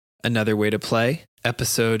Another Way to Play,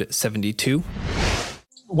 episode 72.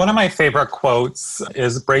 One of my favorite quotes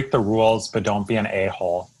is break the rules, but don't be an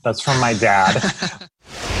a-hole. That's from my dad.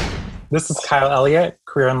 This is Kyle Elliott,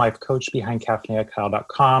 career and life coach behind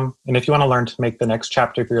caffeinatedkyle.com. And if you want to learn to make the next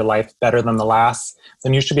chapter of your life better than the last,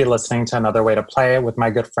 then you should be listening to Another Way to Play with my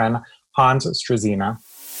good friend, Hans Struzina.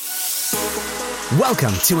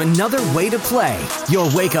 Welcome to Another Way to Play,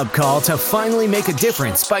 your wake-up call to finally make a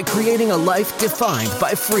difference by creating a life defined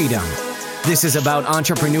by freedom. This is about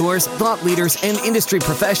entrepreneurs, thought leaders, and industry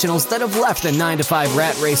professionals that have left the 9-to-5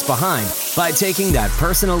 rat race behind by taking that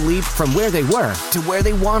personal leap from where they were to where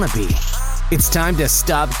they want to be. It's time to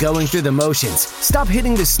stop going through the motions, stop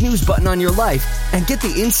hitting the snooze button on your life, and get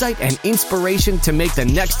the insight and inspiration to make the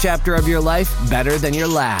next chapter of your life better than your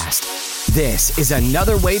last. This is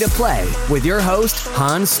Another Way to Play with your host,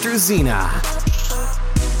 Hans Struzina.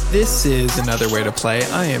 This is Another Way to Play.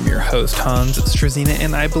 I am your host, Hans Struzina,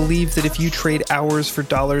 and I believe that if you trade hours for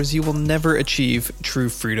dollars, you will never achieve true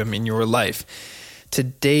freedom in your life.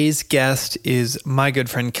 Today's guest is my good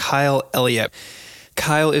friend, Kyle Elliott.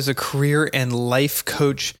 Kyle is a career and life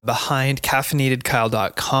coach behind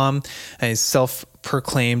caffeinatedkyle.com and a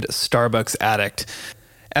self-proclaimed Starbucks addict.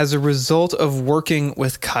 As a result of working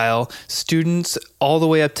with Kyle, students all the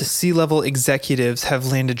way up to C-level executives have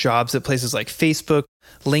landed jobs at places like Facebook,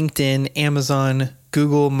 LinkedIn, Amazon,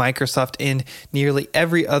 Google, Microsoft, and nearly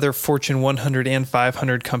every other Fortune 100 and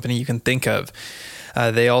 500 company you can think of.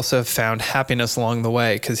 They also have found happiness along the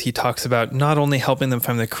way because he talks about not only helping them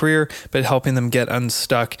find their career, but helping them get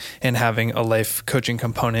unstuck and having a life coaching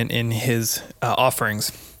component in his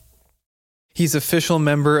offerings. He's official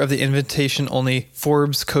member of the invitation-only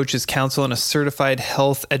Forbes Coaches Council and a certified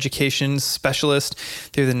health education specialist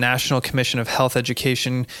through the National Commission of Health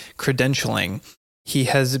Education Credentialing. He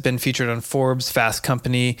has been featured on Forbes, Fast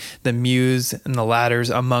Company, The Muse, and The Ladders,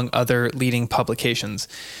 among other leading publications.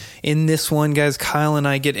 In this one, guys, Kyle and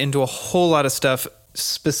I get into a whole lot of stuff,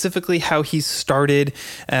 specifically how he started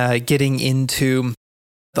getting into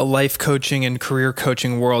the life coaching and career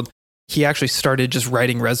coaching world. He actually started just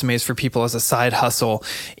writing resumes for people as a side hustle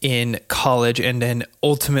in college and then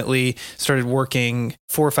ultimately started working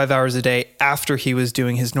 4 or 5 hours a day after he was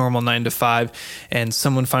doing his normal 9-to-5. And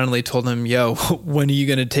someone finally told him, yo, when are you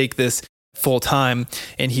going to take this full time?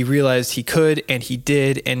 And he realized he could, and he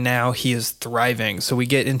did, and now he is thriving. So we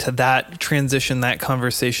get into that transition, that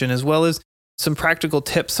conversation, as well as some practical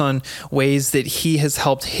tips on ways that he has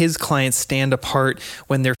helped his clients stand apart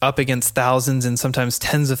when they're up against thousands and sometimes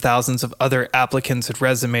tens of thousands of other applicants and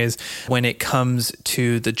resumes when it comes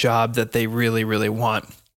to the job that they really, really want.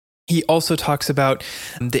 He also talks about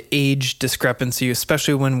the age discrepancy,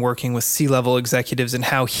 especially when working with C-level executives and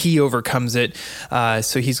how he overcomes it.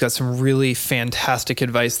 So he's got some really fantastic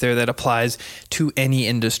advice there that applies to any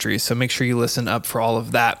industry. So make sure you listen up for all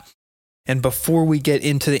of that. And before we get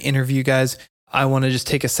into the interview, guys, I want to just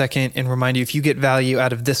take a second and remind you, if you get value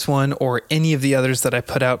out of this one or any of the others that I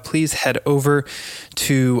put out, please head over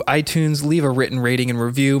to iTunes, leave a written rating and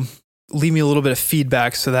review. Leave me a little bit of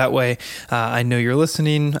feedback so that way I know you're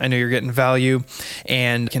listening, I know you're getting value,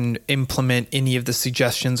 and can implement any of the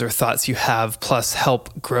suggestions or thoughts you have, plus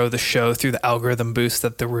help grow the show through the algorithm boost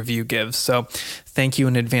that the review gives. So thank you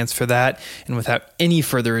in advance for that. And without any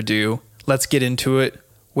further ado, let's get into it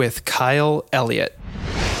with Kyle Elliott.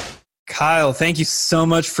 Kyle, thank you so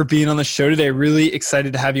much for being on the show today. Really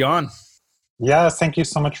excited to have you on. Yes, thank you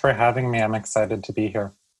so much for having me. I'm excited to be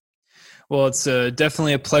here. Well, it's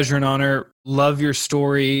definitely a pleasure and honor. Love your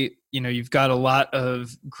story. You know, you've got a lot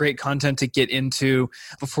of great content to get into.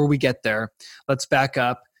 Before we get there, let's back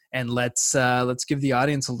up and let's give the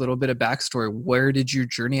audience a little bit of backstory. Where did your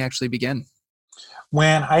journey actually begin?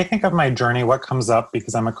 When I think of my journey, what comes up,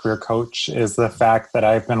 because I'm a career coach, is the fact that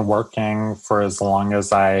I've been working for as long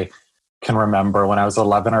as I can remember. When I was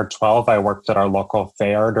 11 or 12, I worked at our local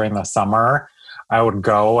fair during the summer. I would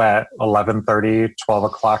go at 11:30, 12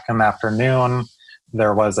 o'clock in the afternoon.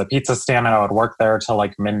 There was a pizza stand and I would work there till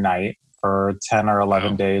like midnight for 10 or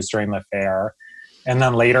 11 days during the fair. And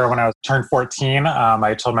then later when I turned 14,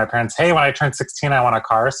 I told my parents, hey, when I turn 16, I want a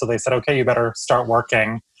car. So they said, okay, you better start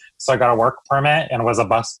working. So I got a work permit and was a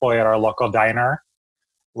busboy at our local diner.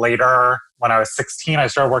 Later, when I was 16, I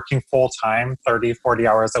started working full-time, 30, 40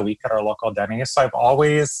 hours a week at our local Denny's. So I've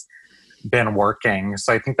always been working.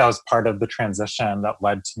 So I think that was part of the transition that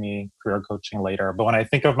led to me career coaching later. But when I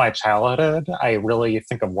think of my childhood, I really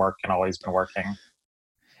think of work and always been working.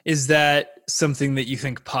 Is that something that you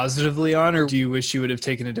think positively on, or do you wish you would have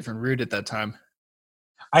taken a different route at that time?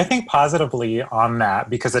 I think positively on that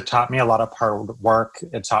because it taught me a lot of hard work.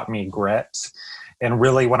 It taught me grit. And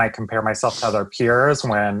really, when I compare myself to other peers,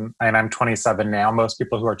 and I'm 27 now, most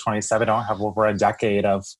people who are 27 don't have over a decade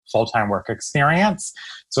of full-time work experience.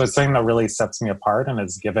 So it's something that really sets me apart and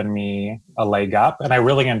has given me a leg up. And I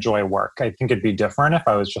really enjoy work. I think it'd be different if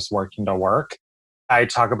I was just working to work. I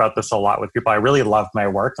talk about this a lot with people. I really love my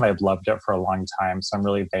work and I've loved it for a long time. So I'm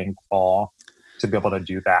really thankful to be able to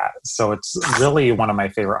do that. So it's really one of my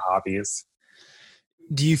favorite hobbies.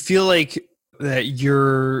 Do you feel like that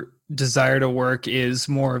your desire to work is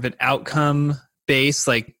more of an outcome based,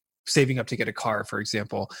 like saving up to get a car, for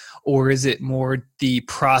example? Or is it more the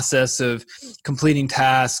process of completing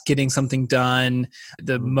tasks, getting something done,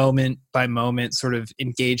 the moment by moment sort of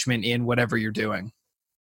engagement in whatever you're doing?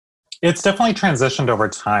 It's definitely transitioned over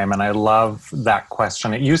time, and I love that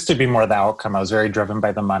question. It used to be more the outcome. I was very driven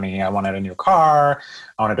by the money. I wanted a new car.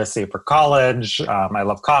 I wanted to save for college. I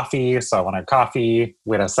love coffee, so I wanted coffee.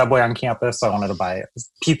 We had a Subway on campus, so I wanted to buy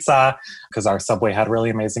pizza because our Subway had really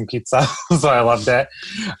amazing pizza, so I loved it.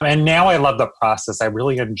 And now I love the process. I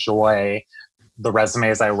really enjoy the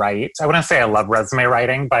resumes I write. I wouldn't say I love resume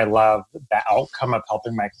writing, but I love the outcome of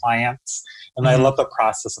helping my clients. And I love the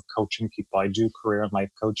process of coaching people. I do career and life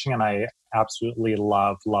coaching, and I absolutely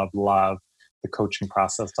love the coaching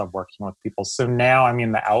process of working with people. So now, I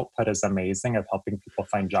mean, the output is amazing of helping people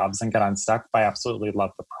find jobs and get unstuck, but I absolutely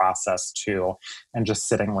love the process too. And just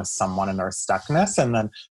sitting with someone in their stuckness and then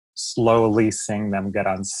slowly seeing them get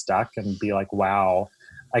unstuck and be like, wow,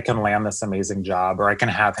 I can land this amazing job, or I can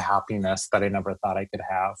have happiness that I never thought I could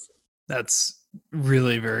have. That's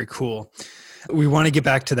really very cool. We want to get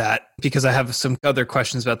back to that because I have some other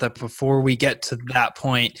questions about that before we get to that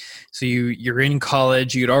point. So you're in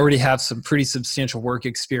college, you'd already have some pretty substantial work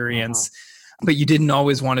experience, but you didn't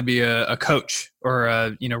always want to be a coach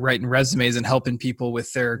or writing resumes and helping people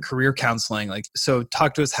with their career counseling. So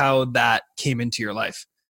talk to us how that came into your life.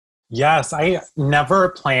 Yes, I never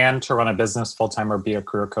planned to run a business full-time or be a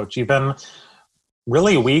career coach. Even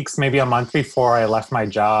really weeks, maybe a month before I left my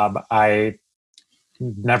job, I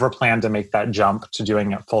never planned to make that jump to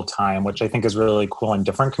doing it full-time, which I think is really cool and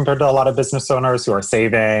different compared to a lot of business owners who are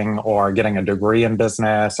saving or getting a degree in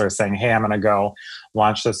business or saying, hey, I'm going to go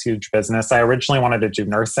launch this huge business. I originally wanted to do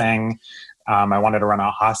nursing. I wanted to run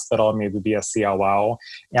a hospital, maybe be a COO.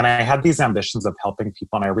 And I had these ambitions of helping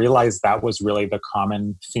people. And I realized that was really the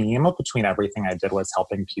common theme between everything I did was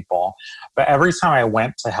helping people. But every time I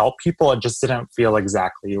went to help people, it just didn't feel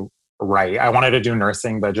exactly right. I wanted to do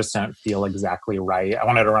nursing, but it just didn't feel exactly right. I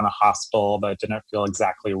wanted to run a hospital, but it didn't feel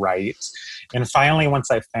exactly right. And finally,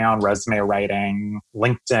 once I found resume writing,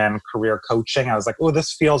 LinkedIn, career coaching, I was like, oh,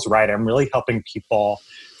 this feels right. I'm really helping people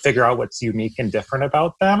figure out what's unique and different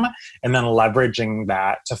about them, and then leveraging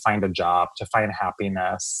that to find a job, to find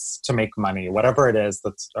happiness, to make money, whatever it is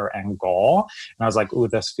that's our end goal. And I was like, ooh,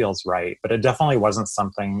 this feels right. But it definitely wasn't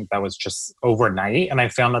something that was just overnight. And I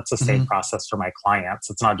found that's the same process for my clients.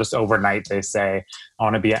 It's not just overnight. They say, I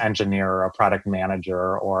want to be an engineer or a product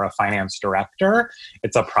manager or a finance director.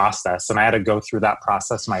 It's a process. And I had to go through that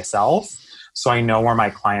process myself. So I know where my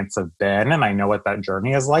clients have been and I know what that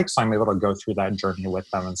journey is like. So I'm able to go through that journey with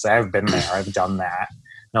them and say, I've been there, I've done that.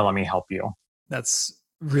 Now let me help you. That's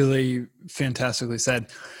really fantastically said.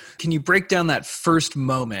 Can you break down that first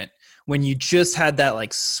moment when you just had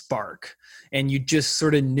that spark and you just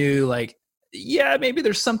sort of knew yeah, maybe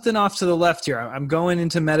there's something off to the left here. I'm going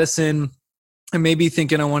into medicine and maybe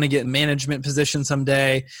thinking I want to get a management position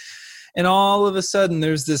someday. And all of a sudden,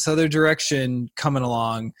 there's this other direction coming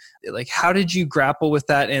along. How did you grapple with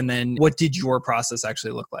that? And then what did your process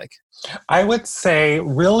actually look like? I would say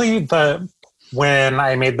really when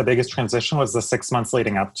I made the biggest transition was the 6 months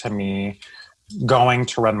leading up to me going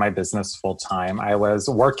to run my business full time. I was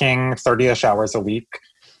working 30-ish hours a week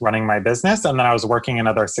running my business, and then I was working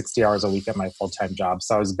another 60 hours a week at my full-time job.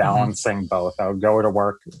 So I was balancing both. I would go to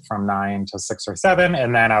work from 9 to 6 or 7,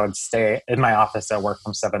 and then I would stay in my office at work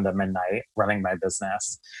from 7 to midnight running my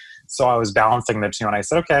business. So I was balancing the two, and I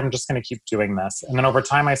said, okay, I'm just going to keep doing this. And then over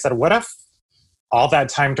time, I said, what if all that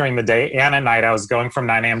time during the day and at night, I was going from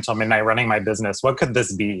 9 a.m. till midnight running my business? What could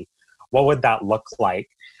this be? What would that look like?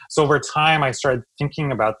 So over time, I started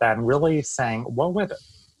thinking about that and really saying, what would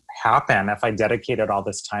happen if I dedicated all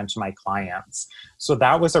this time to my clients? So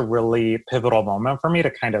that was a really pivotal moment for me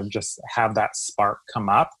to kind of just have that spark come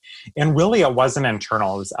up. And really it wasn't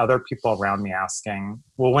internal. It was other people around me asking,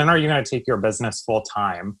 well, when are you going to take your business full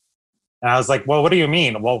time? And I was like, well, what do you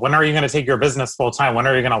mean? Well, when are you going to take your business full time? When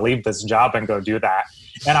are you going to leave this job and go do that?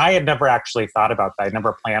 And I had never actually thought about that. I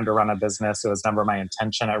never planned to run a business. It was never my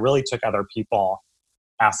intention. It really took other people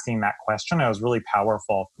asking that question. It was really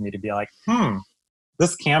powerful for me to be like,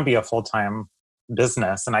 this can be a full-time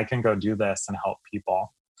business and I can go do this and help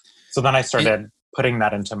people. So then I started putting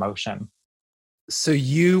that into motion. So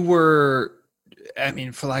you were, I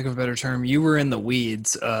mean, for lack of a better term, you were in the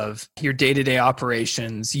weeds of your day-to-day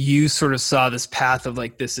operations. You sort of saw this path of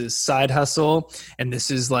like, this is side hustle and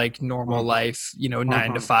this is like normal life,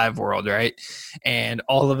 9 to 5 world, right? And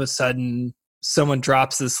all of a sudden someone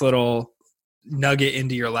drops this little nugget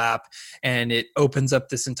into your lap and it opens up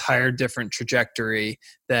this entire different trajectory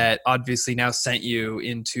that obviously now sent you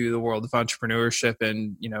into the world of entrepreneurship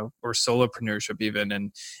and, or solopreneurship even,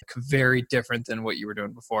 and very different than what you were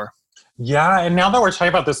doing before. Yeah. And now that we're talking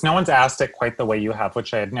about this, no one's asked it quite the way you have,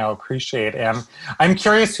 which I now appreciate. And I'm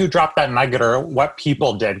curious who dropped that nugget or what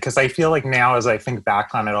people did, because I feel like now as I think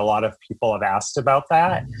back on it, a lot of people have asked about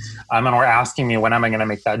that. And were asking me, when am I going to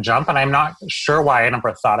make that jump? And I'm not sure why I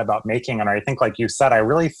never thought about making it. I think like you said, I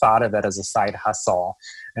really thought of it as a side hustle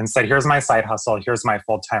and said, here's my side hustle, here's my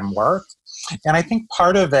full-time work. And I think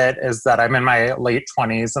part of it is that I'm in my late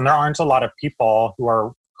 20s and there aren't a lot of people who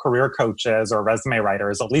are career coaches or resume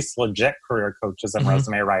writers, at least legit career coaches and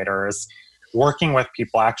resume writers, working with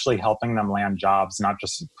people, actually helping them land jobs, not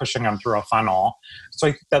just pushing them through a funnel. So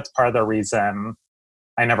I think that's part of the reason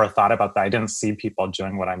I never thought about that. I didn't see people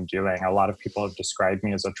doing what I'm doing. A lot of people have described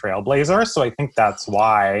me as a trailblazer. So I think that's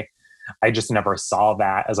why I just never saw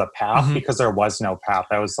that as a path, because there was no path.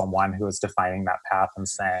 I was the one who was defining that path and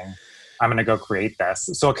saying, I'm going to go create this.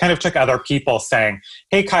 So it kind of took other people saying,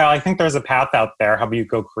 hey, Kyle, I think there's a path out there. How about you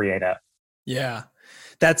go create it? Yeah,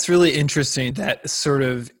 that's really interesting. That sort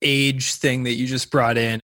of age thing that you just brought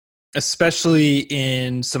in, especially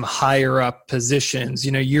in some higher up positions,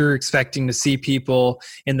 you're expecting to see people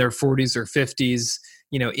in their 40s or 50s,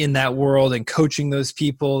 in that world and coaching those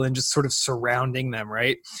people and just sort of surrounding them,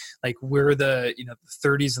 right? Like we're the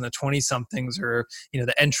 30s and the 20 somethings or,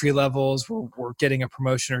 the entry levels, we're getting a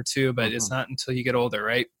promotion or two, but it's not until you get older,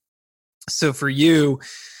 right? So for you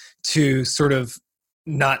to sort of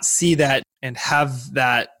not see that and have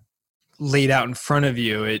that laid out in front of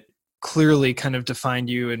you, it clearly kind of defined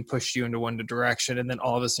you and pushed you into one direction. And then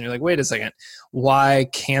all of a sudden you're like, wait a second, why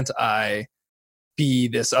can't I be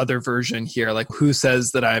this other version here? Like who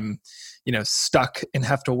says that I'm, stuck and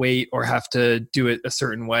have to wait or have to do it a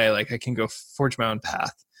certain way? Like I can go forge my own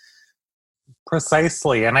path.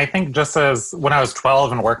 Precisely. And I think just as when I was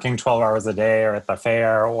 12 and working 12 hours a day or at the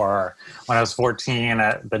fair, or when I was 14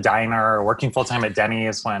 at the diner or working full time at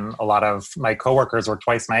Denny's when a lot of my coworkers were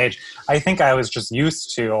twice my age, I think I was just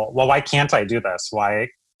used to, well, why can't I do this? Why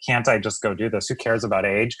can't I just go do this? Who cares about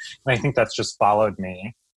age? And I think that's just followed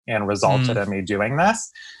me and resulted in me doing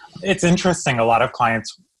this. It's interesting. A lot of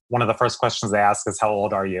clients, one of the first questions they ask is, how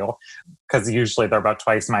old are you? Because usually they're about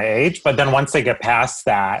twice my age. But then once they get past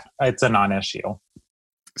that, it's a non-issue.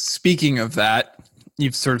 Speaking of that,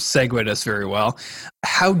 you've sort of segued us very well.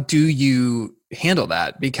 How do you handle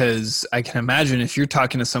that? Because I can imagine if you're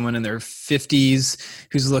talking to someone in their 50s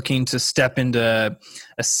who's looking to step into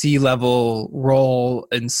a C-level role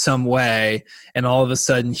in some way, and all of a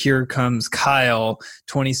sudden here comes Kyle,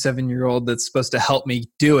 27-year-old that's supposed to help me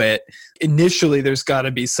do it. Initially, there's got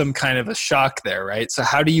to be some kind of a shock there, right? So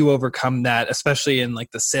how do you overcome that, especially in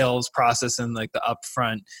like the sales process and like the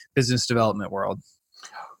upfront business development world?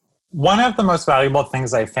 One of the most valuable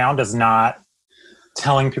things I found is not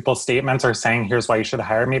telling people statements or saying, here's why you should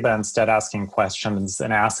hire me, but instead asking questions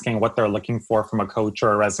and asking what they're looking for from a coach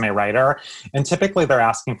or a resume writer. And typically they're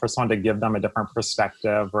asking for someone to give them a different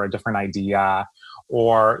perspective or a different idea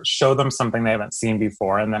or show them something they haven't seen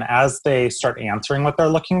before. And then as they start answering what they're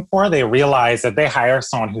looking for, they realize that they hire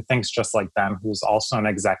someone who thinks just like them, who's also an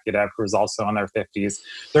executive, who's also in their 50s,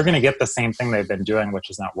 they're going to get the same thing they've been doing, which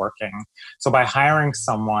is not working. So by hiring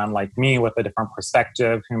someone like me with a different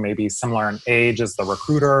perspective, who may be similar in age as the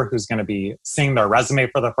recruiter, who's going to be seeing their resume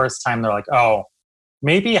for the first time, they're like, oh,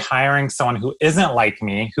 maybe hiring someone who isn't like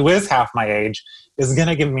me, who is half my age, is going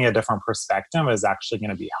to give me a different perspective, is actually going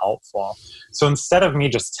to be helpful. So instead of me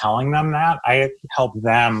just telling them that, I help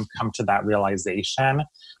them come to that realization,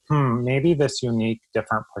 maybe this unique,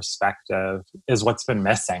 different perspective is what's been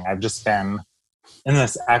missing. I've just been in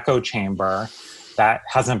this echo chamber that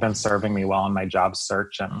hasn't been serving me well in my job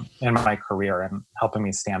search and in my career and helping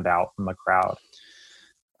me stand out from the crowd.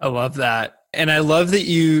 I love that. And I love that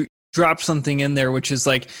you drop something in there, which is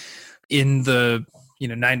like in the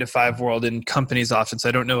 9 to 5 world in companies often. So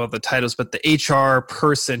I don't know all the titles, but the HR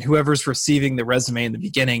person, whoever's receiving the resume in the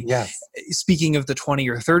beginning, yes. Speaking of the 20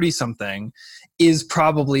 or 30 something, is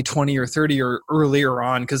probably 20 or 30 or earlier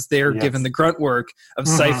on, because they're given the grunt work of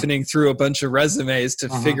siphoning through a bunch of resumes to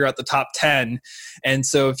figure out the top 10. And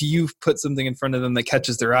so if you've put something in front of them that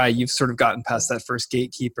catches their eye, you've sort of gotten past that first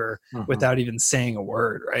gatekeeper without even saying a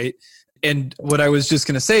word, right? And what I was just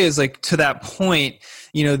going to say is, like, to that point,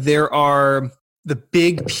 you know, there are the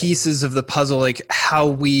big pieces of the puzzle, like how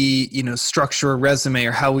we, you know, structure a resume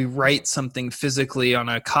or how we write something physically on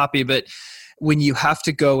a copy. But when you have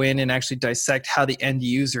to go in and actually dissect how the end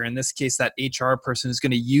user, in this case, that HR person, is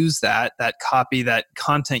going to use that copy, that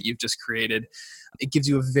content you've just created, it gives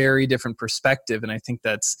you a very different perspective. And I think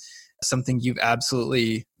that's something you've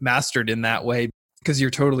absolutely mastered in that way, because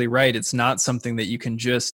you're totally right. It's not something that you can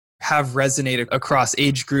just have resonate across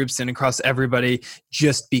age groups and across everybody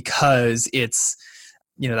just because it's,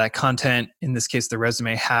 you know, that content, in this case, the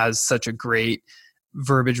resume, has such a great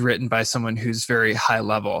verbiage written by someone who's very high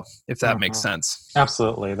level, if that makes sense.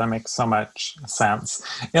 Absolutely. That makes so much sense.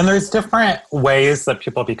 And there's different ways that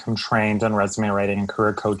people become trained in resume writing and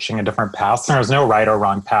career coaching in different paths. There's no right or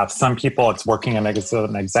wrong path. Some people, it's working as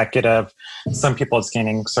an executive. Some people, it's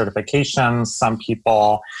gaining certifications. Some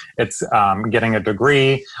people, it's getting a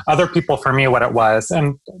degree. Other people, for me, what it was,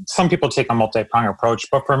 and some people take a multi-pronged approach,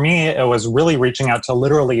 but for me, it was really reaching out to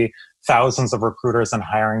literally thousands of recruiters and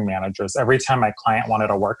hiring managers. Every time my client wanted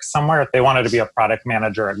to work somewhere, if they wanted to be a product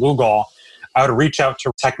manager at Google, I would reach out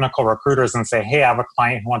to technical recruiters and say, hey, I have a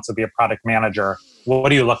client who wants to be a product manager. What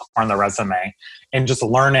do you look for in the resume? And just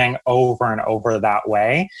learning over and over that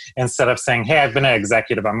way, instead of saying, hey, I've been an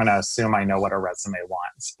executive, I'm going to assume I know what a resume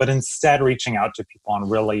wants. But instead reaching out to people and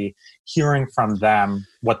really hearing from them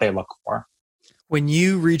what they look for. When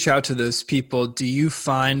you reach out to those people, do you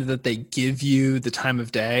find that they give you the time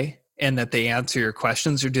of day and that they answer your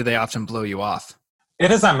questions, or do they often blow you off? It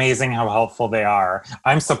is amazing how helpful they are.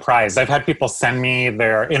 I'm surprised. I've had people send me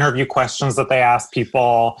their interview questions that they ask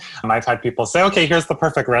people. I've had people say, okay, here's the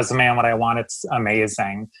perfect resume and what I want. It's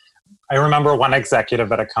amazing. I remember one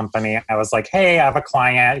executive at a company, I was like, hey, I have a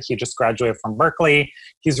client. He just graduated from Berkeley.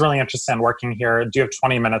 He's really interested in working here. Do you have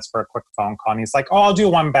 20 minutes for a quick phone call? And he's like, oh, I'll do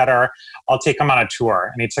one better. I'll take him on a tour.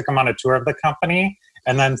 And he took him on a tour of the company,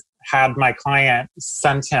 and then had my client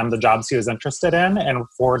send him the jobs he was interested in and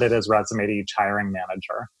forwarded his resume to each hiring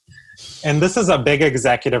manager. And this is a big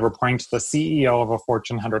executive reporting to the CEO of a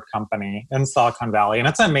Fortune 100 company in Silicon Valley. And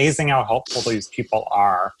it's amazing how helpful these people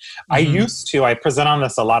are. I present on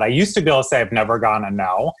this a lot. I used to be able to say I've never gotten a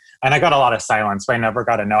no. And I got a lot of silence, but I never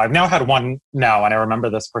got a no. I've now had one no, and I remember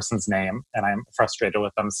this person's name, and I'm frustrated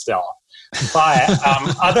with them still. But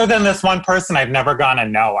other than this one person, I've never gotten a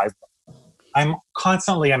no. I'm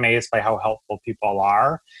constantly amazed by how helpful people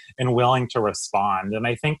are and willing to respond. And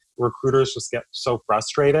I think recruiters just get so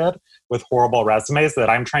frustrated with horrible resumes that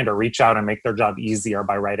I'm trying to reach out and make their job easier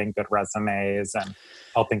by writing good resumes and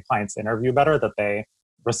helping clients interview better, that they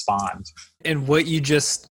respond. And what you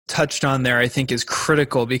just touched on there, I think, is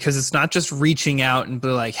critical, because it's not just reaching out and be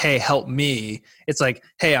like, hey, help me. It's like,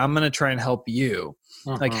 hey, I'm going to try and help you.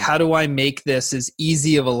 Like, how do I make this as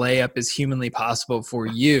easy of a layup as humanly possible for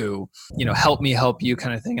you? You know, help me help you,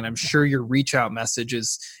 kind of thing. And I'm sure your reach out message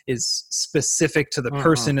is specific to the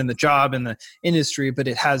person and the job and the industry, but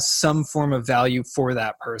it has some form of value for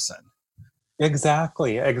that person.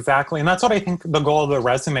 Exactly. And that's what I think the goal of the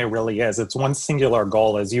resume really is. It's one singular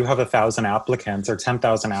goal: is you have 1,000 applicants or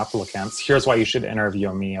 10,000 applicants. Here's why you should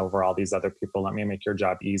interview me over all these other people. Let me make your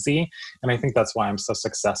job easy. And I think that's why I'm so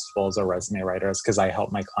successful as a resume writer, is because I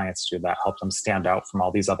help my clients do that, help them stand out from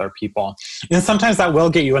all these other people. And sometimes that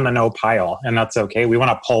will get you in the no pile, and that's okay. We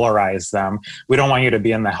want to polarize them. We don't want you to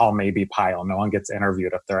be in the hell maybe pile. No one gets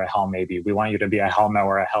interviewed if they're a hell maybe. We want you to be a hell no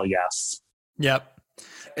or a hell yes. Yep.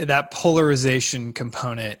 That polarization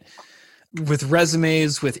component with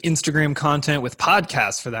resumes, with Instagram content, with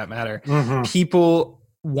podcasts for that matter, people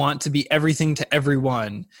want to be everything to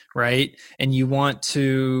everyone, right? And you want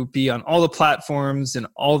to be on all the platforms and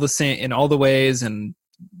all the same in all the ways and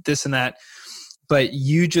this and that. But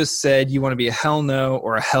you just said you want to be a hell no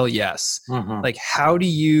or a hell yes. Like, how do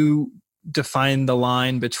you define the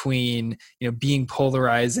line between, you know, being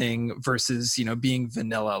polarizing versus, you know, being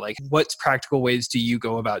vanilla? Like, what practical ways do you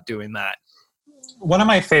go about doing that? One of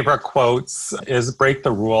my favorite quotes is break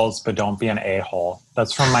the rules, but don't be an a-hole.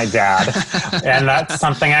 That's from my dad. And that's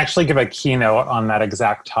something, I actually give a keynote on that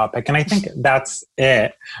exact topic. And I think that's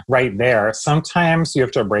it right there. Sometimes you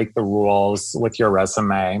have to break the rules with your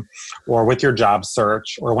resume or with your job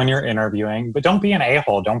search or when you're interviewing, but don't be an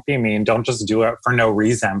a-hole. Don't be mean. Don't just do it for no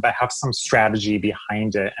reason, but have some strategy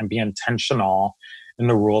behind it and be intentional in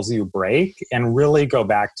the rules you break, and really go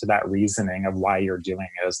back to that reasoning of why you're doing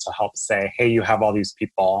it, is to help say, hey, you have all these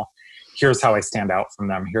people. here's how I stand out from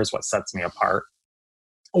them. Here's what sets me apart.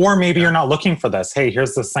 Or maybe you're not looking for this. Hey,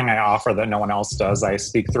 here's this thing I offer that no one else does. I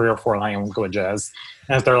speak 3 or 4 languages.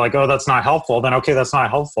 And if they're like, oh, that's not helpful, then okay, that's not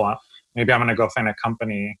helpful. Maybe I'm going to go find a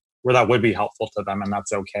company where that would be helpful to them, and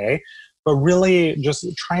that's okay. But really just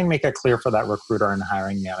try and make it clear for that recruiter and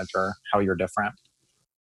hiring manager how you're different.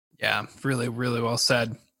 Yeah, really, really well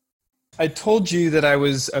said. I told you that I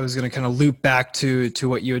was going to kind of loop back to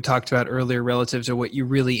what you had talked about earlier relative to what you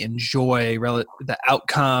really enjoy, the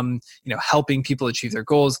outcome, helping people achieve their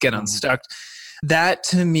goals, get unstuck. That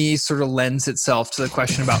to me sort of lends itself to the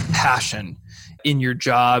question about passion in your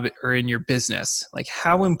job or in your business. Like,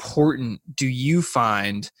 how important do you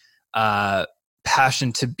find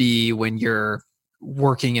passion to be when you're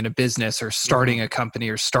working in a business or starting a company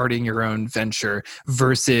or starting your own venture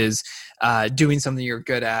versus doing something you're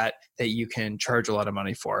good at that you can charge a lot of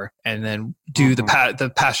money for, and then do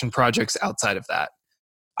the passion projects outside of that?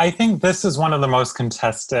 I think this is one of the most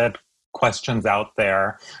contested questions out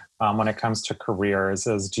there when it comes to careers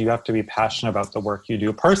is, do you have to be passionate about the work you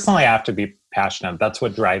do? Personally, I have to be passionate. That's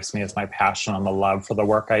what drives me, is my passion and the love for the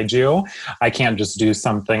work I do. I can't just do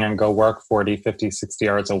something and go work 40, 50, 60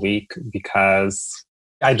 hours a week because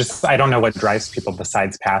I don't know what drives people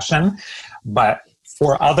besides passion. But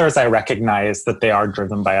for others, I recognize that they are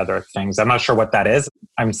driven by other things. I'm not sure what that is.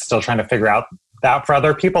 I'm still trying to figure out that. For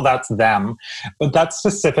other people, that's them. But that's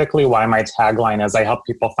specifically why my tagline is, I help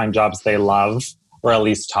people find jobs they love or at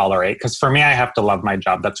least tolerate. Because for me, I have to love my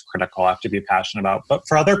job. That's critical. I have to be passionate about. But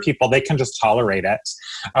for other people, they can just tolerate it.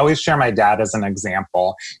 I always share my dad as an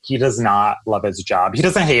example. He does not love his job. He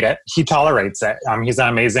doesn't hate it. He tolerates it. He's an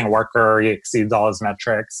amazing worker. He exceeds all his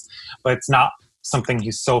metrics. But it's not something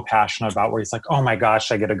he's so passionate about where he's like, oh my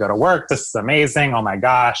gosh, I get to go to work. This is amazing. Oh my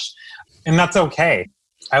gosh. And that's okay.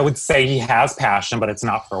 I would say he has passion, but it's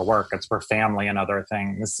not for work. It's for family and other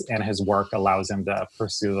things. And his work allows him to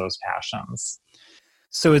pursue those passions.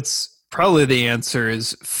 So it's probably the answer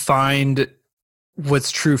is find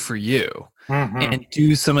what's true for you and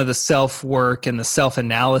do some of the self-work and the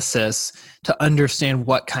self-analysis to understand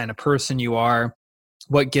what kind of person you are,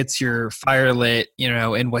 what gets your fire lit,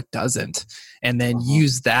 and what doesn't. And then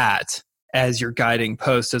use that as your guiding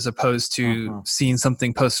post, as opposed to seeing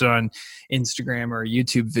something posted on Instagram or a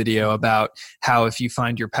YouTube video about how if you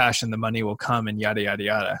find your passion, the money will come and yada, yada,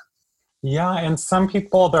 yada. Yeah, and some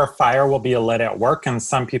people, their fire will be lit at work, and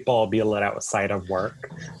some people will be lit outside of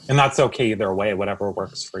work. And that's okay either way, whatever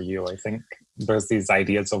works for you. I think there's these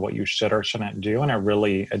ideas of what you should or shouldn't do, and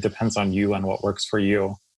it depends on you and what works for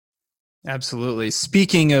you. Absolutely.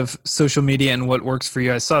 Speaking of social media and what works for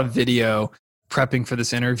you, I saw a video prepping for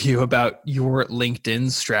this interview about your LinkedIn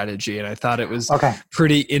strategy, and I thought it was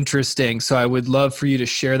pretty interesting. So I would love for you to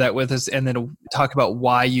share that with us and then talk about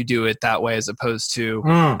why you do it that way as opposed to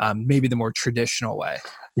maybe the more traditional way.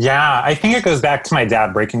 Yeah, I think it goes back to my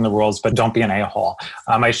dad, breaking the rules, but don't be an a-hole.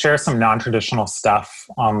 I share some non-traditional stuff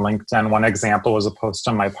on LinkedIn. One example was a post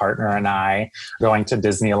on my partner and I going to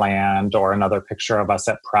Disneyland, or another picture of us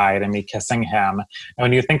at Pride and me kissing him. And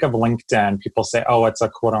when you think of LinkedIn, people say, oh, it's a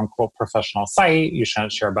quote unquote professional site. You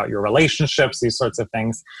shouldn't share about your relationships, these sorts of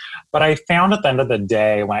things. But I found at the end of the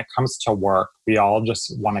day, when it comes to work, we all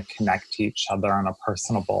just want to connect to each other on a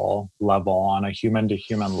personable level, on a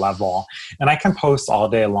human-to-human level. And I can post all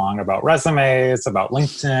day long about resumes, about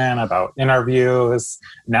LinkedIn, about interviews,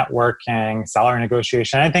 networking, salary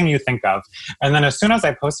negotiation, anything you think of. And then as soon as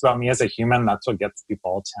I post about me as a human, that's what gets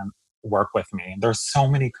people to work with me. There's so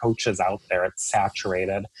many coaches out there. It's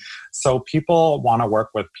saturated. So people want to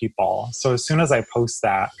work with people. So as soon as I post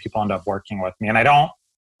that, people end up working with me. And I don't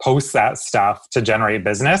post that stuff to generate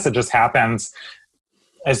business. It just happens.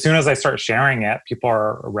 As soon as I start sharing it, people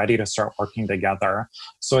are ready to start working together.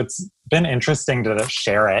 So it's been interesting to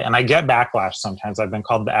share it. And I get backlash sometimes. I've been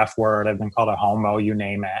called the F word. I've been called a homo, you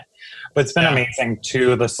name it. But it's been amazing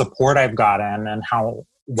too, the support I've gotten and how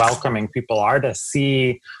welcoming people are to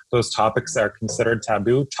see those topics that are considered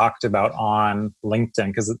taboo talked about on LinkedIn.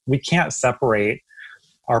 Because we can't separate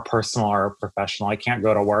our personal or professional. I can't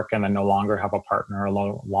go to work and then no longer have a partner or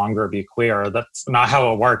no longer be queer. That's not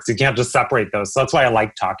how it works. You can't just separate those. So that's why I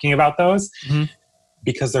like talking about those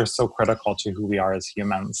because they're so critical to who we are as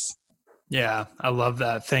humans. Yeah, I love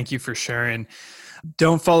that. Thank you for sharing.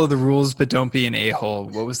 Don't follow the rules, but don't be an a-hole.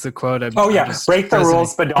 What was the quote? Break the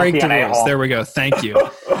rules, but don't be an a-hole. There we go. Thank you.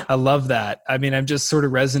 I love that. I mean, I'm just sort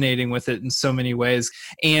of resonating with it in so many ways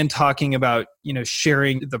and talking about,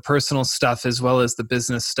 sharing the personal stuff as well as the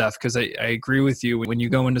business stuff. Because I agree with you. When you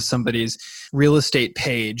go into somebody's real estate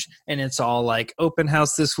page and it's all like open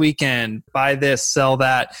house this weekend, buy this, sell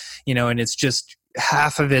that, and it's just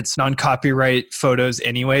half of it's non-copyright photos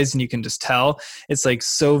anyways, and you can just tell it's like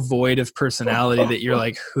so void of personality that you're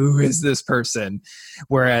like, who is this person?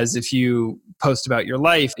 Whereas if you post about your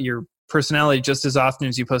life, your personality just as often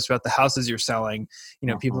as you post about the houses you're selling,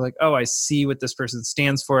 people are like, oh, I see what this person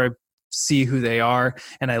stands for. I see who they are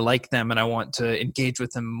and I like them and I want to engage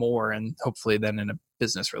with them more, and hopefully then in a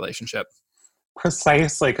business relationship.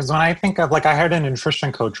 Precisely. Because when I think of, I hired a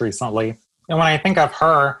nutrition coach recently, and when I think of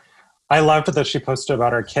her, I loved that she posted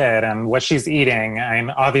about her kid and what she's eating.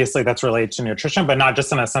 And obviously that's related to nutrition, but not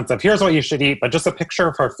just in a sense of here's what you should eat, but just a picture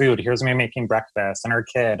of her food. Here's me making breakfast and her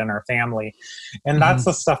kid and her family. And that's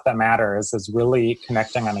the stuff that matters, is really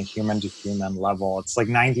connecting on a human to human level. It's like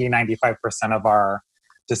 95% of our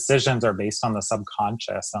decisions are based on the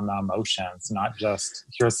subconscious and the emotions, not just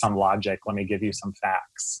here's some logic. Let me give you some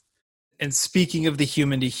facts. And speaking of the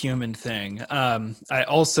human to human thing, I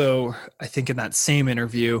think in that same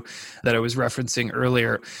interview that I was referencing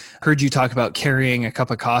earlier, heard you talk about carrying a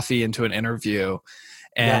cup of coffee into an interview.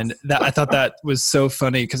 And that I thought that was so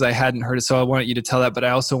funny because I hadn't heard it. So I want you to tell that, but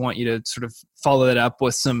I also want you to sort of follow that up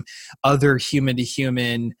with some other human to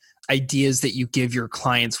human ideas that you give your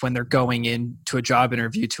clients when they're going into a job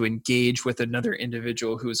interview to engage with another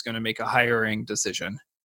individual who is going to make a hiring decision.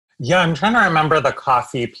 Yeah, I'm trying to remember the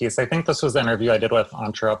coffee piece. I think this was the interview I did with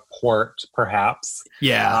Entreport, perhaps.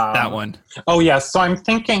 Yeah, that one. Oh, yeah. So I'm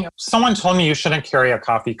thinking, someone told me you shouldn't carry a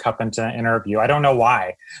coffee cup into an interview. I don't know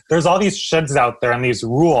why. There's all these shoulds out there and these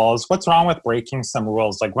rules. What's wrong with breaking some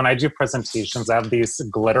rules? Like when I do presentations, I have these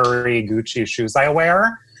glittery Gucci shoes I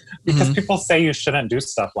wear because people say you shouldn't do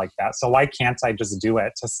stuff like that. So why can't I just do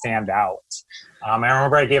it to stand out? I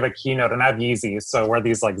remember I gave a keynote and I have Yeezys. So I wear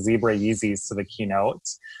these zebra Yeezys to the keynote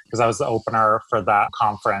because I was the opener for that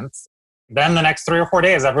conference. Then the next 3 or 4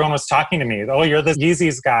 days, everyone was talking to me. Oh, you're the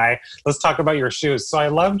Yeezys guy. Let's talk about your shoes. So I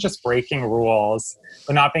love just breaking rules,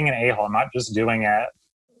 but not being an a-hole, not just doing it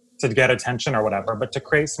to get attention or whatever, but to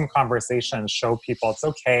create some conversation, show people it's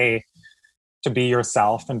okay to be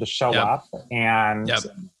yourself and to show up and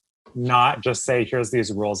not just say, here's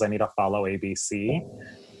these rules, I need to follow ABC.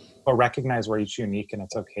 But recognize we're each unique and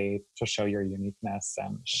it's okay to show your uniqueness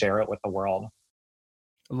and share it with the world.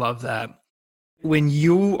 Love that. When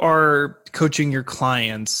you are coaching your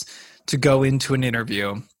clients to go into an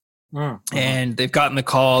interview and they've gotten the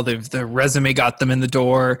call, the resume got them in the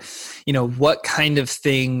door, what kind of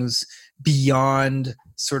things beyond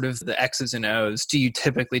sort of the X's and O's do you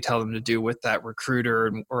typically tell them to do with that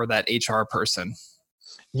recruiter or that HR person?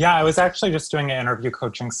 Yeah, I was actually just doing an interview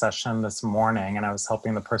coaching session this morning and I was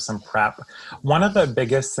helping the person prep. One of the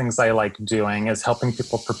biggest things I like doing is helping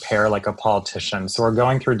people prepare like a politician. So we're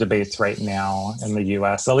going through debates right now in the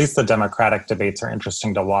US. At least the Democratic debates are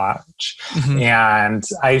interesting to watch. And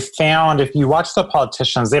I found if you watch the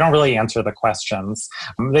politicians, they don't really answer the questions.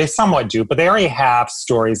 They somewhat do, but they already have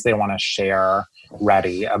stories they want to share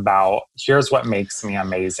ready about here's what makes me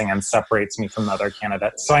amazing and separates me from other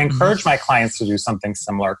candidates. So I encourage my clients to do something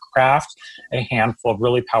similar, craft a handful of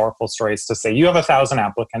really powerful stories to say, you have 1,000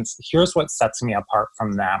 applicants, here's what sets me apart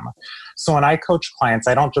from them. So when I coach clients,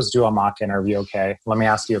 I don't just do a mock interview, okay, let me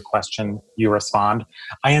ask you a question, you respond.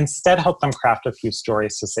 I instead help them craft a few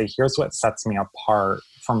stories to say, here's what sets me apart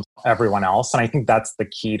from everyone else. And I think that's the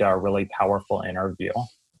key to a really powerful interview.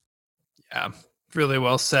 Yeah, really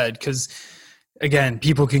well said. Because again,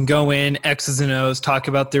 people can go in, X's and O's, talk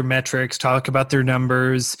about their metrics, talk about their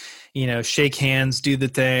numbers, shake hands, do the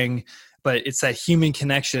thing. But it's that human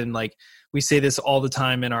connection. Like we say this all the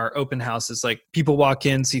time in our open houses, like people walk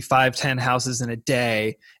in, see 5-10 houses in a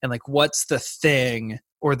day. And like, what's the thing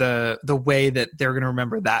or the way that they're going to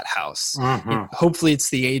remember that house? Hopefully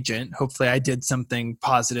it's the agent. Hopefully I did something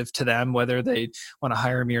positive to them, whether they want to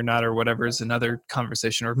hire me or not, or whatever is another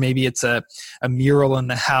conversation. Or maybe it's a mural in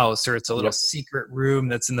the house, or it's a little secret room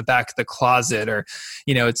that's in the back of the closet, or,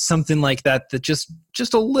 it's something like that, that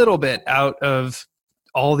just a little bit out of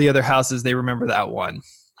all the other houses, they remember that one.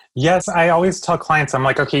 Yes, I always tell clients, I'm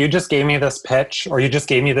like, okay, you just gave me this pitch or you just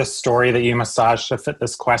gave me this story that you massaged to fit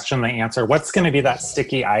this question, the answer. What's going to be that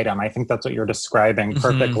sticky item? I think that's what you're describing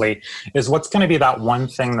perfectly, is what's going to be that one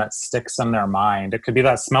thing that sticks in their mind. It could be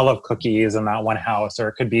that smell of cookies in that one house, or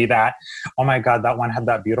it could be that, oh my God, that one had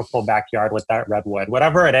that beautiful backyard with that redwood.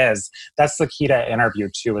 Whatever it is, that's the key to interview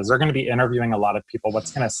too, is they're going to be interviewing a lot of people.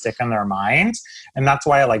 What's going to stick in their mind? And that's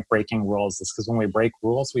why I like breaking rules, is because when we break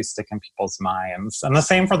rules, we stick in people's minds. And the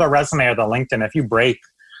same for the resume or the LinkedIn. If you break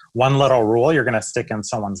one little rule, you're going to stick in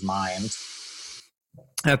someone's mind.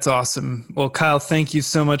 That's awesome. Well, Kyle, thank you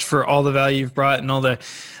so much for all the value you've brought and all the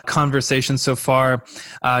conversation so far.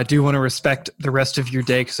 I do want to respect the rest of your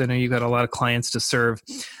day because I know you've got a lot of clients to serve.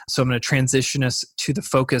 So I'm going to transition us to the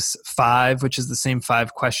Focus 5, which is the same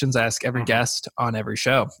 5 questions I ask every guest on every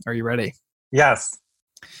show. Are you ready? Yes.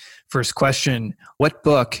 First question, what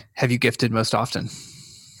book have you gifted most often?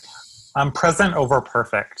 Present Over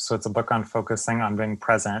Perfect. So it's a book on focusing on being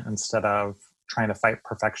present instead of trying to fight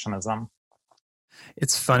perfectionism.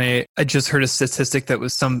 It's funny. I just heard a statistic that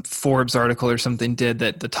was some Forbes article or something did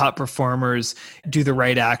that the top performers do the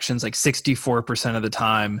right actions like 64% of the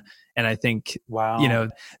time. And I think, wow,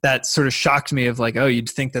 that sort of shocked me of like, oh, you'd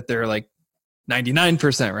think that they're like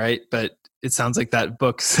 99%, right? But it sounds like that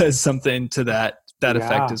book says something to that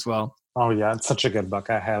effect as well. Oh yeah. It's such a good book.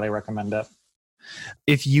 I highly recommend it.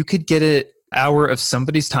 If you could get an hour of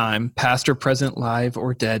somebody's time, past or present, live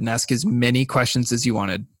or dead, and ask as many questions as you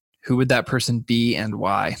wanted, who would that person be and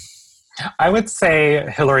why? I would say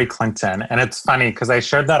Hillary Clinton. And it's funny because I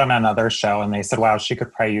shared that on another show and they said, wow, she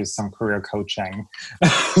could probably use some career coaching.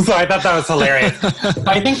 So I thought that was hilarious.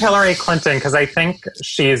 I think Hillary Clinton, because I think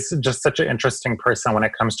she's just such an interesting person when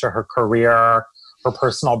it comes to her career, her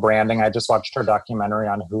personal branding. I just watched her documentary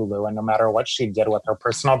on Hulu, and no matter what she did with her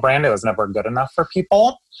personal brand, it was never good enough for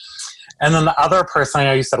people. And then the other person, I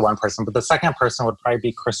know you said one person, but the second person would probably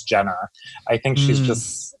be Kris Jenner. I think she's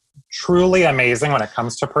just truly amazing when it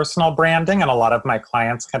comes to personal branding. And a lot of my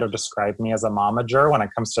clients kind of describe me as a momager when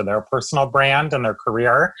it comes to their personal brand and their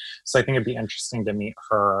career. So I think it'd be interesting to meet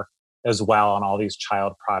her as well and all these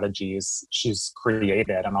child prodigies she's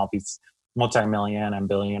created and all these multi-million and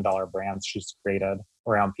billion-dollar brands she's created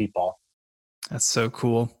around people. That's so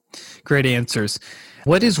cool. Great answers.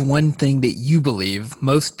 What is one thing that you believe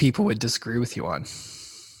most people would disagree with you on?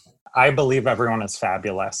 I believe everyone is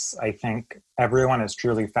fabulous. I think everyone is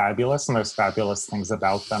truly fabulous, and there's fabulous things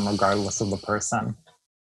about them regardless of the person.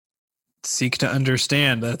 Seek to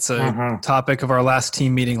understand. That's a topic of our last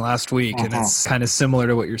team meeting last week, and it's kind of similar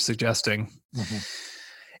to what you're suggesting.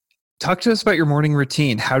 Talk to us about your morning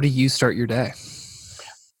routine. How do you start your day?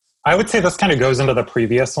 I would say this kind of goes into the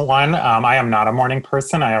previous one. I am not a morning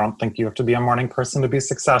person. I don't think you have to be a morning person to be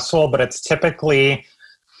successful, but it's typically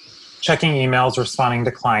checking emails, responding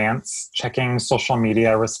to clients, checking social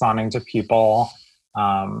media, responding to people.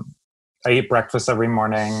 I eat breakfast every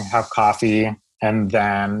morning, have coffee, and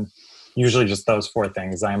then usually just those 4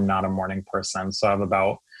 things. I am not a morning person. So I have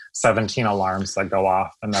about 17 alarms that go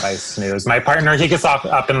off and that I snooze. My partner, he gets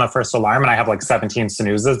up in the first alarm and I have like 17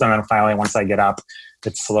 snoozes. And then finally, once I get up,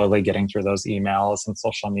 it's slowly getting through those emails and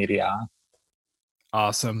social media.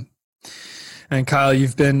 Awesome. And Kyle,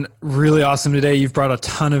 you've been really awesome today. You've brought a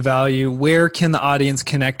ton of value. Where can the audience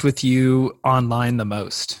connect with you online the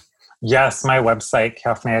most? Yes, my website,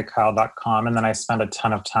 caffeinatedkyle.com. And then I spend a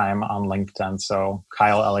ton of time on LinkedIn. So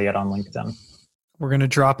Kyle Elliott on LinkedIn. We're going to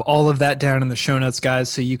drop all of that down in the show notes, guys,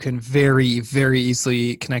 so you can very, very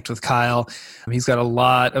easily connect with Kyle. He's got a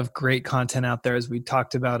lot of great content out there, as we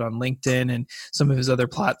talked about on LinkedIn and some of his other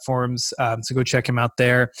platforms. So go check him out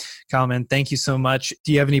there. Kyle, man, thank you so much.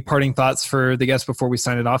 Do you have any parting thoughts for the guests before we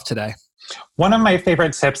sign it off today? One of my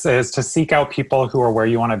favorite tips is to seek out people who are where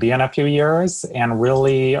you want to be in a few years and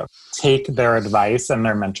really take their advice and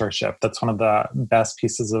their mentorship. That's one of the best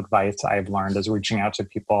pieces of advice I've learned, is reaching out to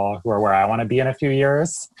people who are where I want to be in a few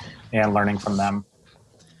years and learning from them.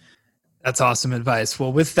 That's awesome advice.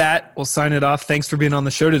 Well, with that, we'll sign it off. Thanks for being on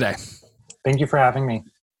the show today. Thank you for having me.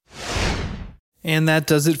 And that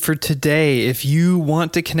does it for today. If you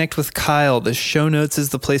want to connect with Kyle, the show notes is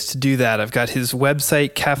the place to do that. I've got his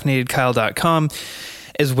website, caffeinatedkyle.com,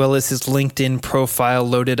 as well as his LinkedIn profile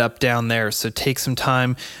loaded up down there. So take some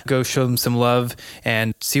time, go show him some love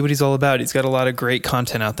and see what he's all about. He's got a lot of great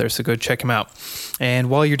content out there, so go check him out. And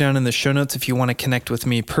while you're down in the show notes, if you want to connect with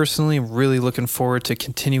me personally, I'm really looking forward to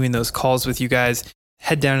continuing those calls with you guys.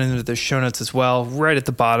 Head down into the show notes as well. Right at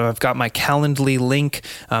the bottom, I've got my Calendly link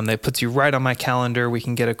that puts you right on my calendar. We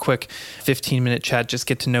can get a quick 15-minute chat, just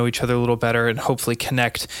get to know each other a little better and hopefully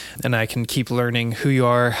connect. And I can keep learning who you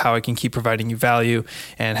are, how I can keep providing you value,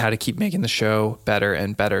 and how to keep making the show better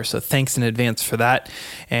and better. So thanks in advance for that.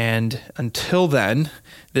 And until then,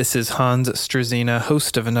 this is Hans Struzina,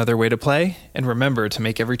 host of Another Way to Play. And remember to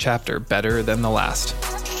make every chapter better than the last.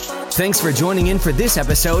 Thanks for joining in for this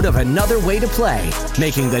episode of Another Way to Play,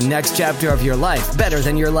 making the next chapter of your life better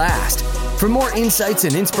than your last. For more insights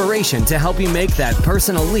and inspiration to help you make that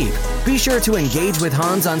personal leap, be sure to engage with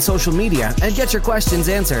Hans on social media and get your questions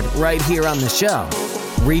answered right here on the show.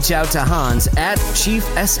 Reach out to Hans at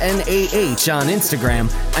ChiefSNAH on Instagram,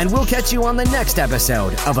 and we'll catch you on the next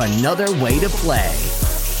episode of Another Way to Play.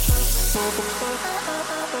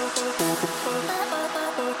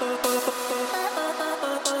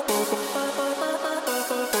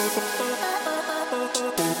 Bye.